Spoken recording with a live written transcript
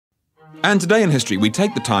And today in history, we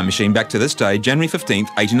take the time machine back to this day, January 15th,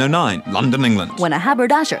 1809, London, England. When a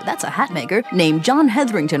haberdasher, that's a hat maker, named John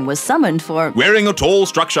Hetherington was summoned for wearing a tall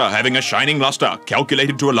structure having a shining lustre,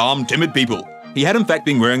 calculated to alarm timid people. He had in fact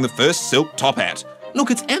been wearing the first silk top hat.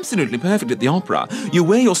 Look, it's absolutely perfect at the opera. You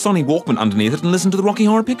wear your Sony Walkman underneath it and listen to the Rocky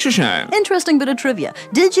Horror Picture Show. Interesting bit of trivia.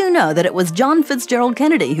 Did you know that it was John Fitzgerald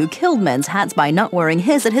Kennedy who killed men's hats by not wearing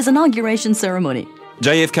his at his inauguration ceremony?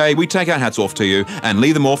 JFK, we take our hats off to you and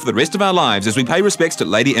leave them off for the rest of our lives as we pay respects to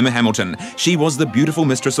Lady Emma Hamilton. She was the beautiful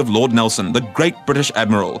mistress of Lord Nelson, the great British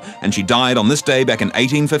Admiral, and she died on this day back in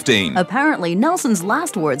 1815. Apparently, Nelson's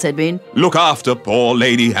last words had been, "Look after poor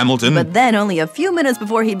Lady Hamilton." But then only a few minutes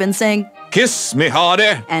before he'd been saying, "Kiss me hardy."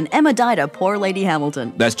 And Emma died of poor Lady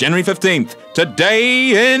Hamilton. That's January 15th,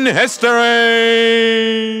 today in history.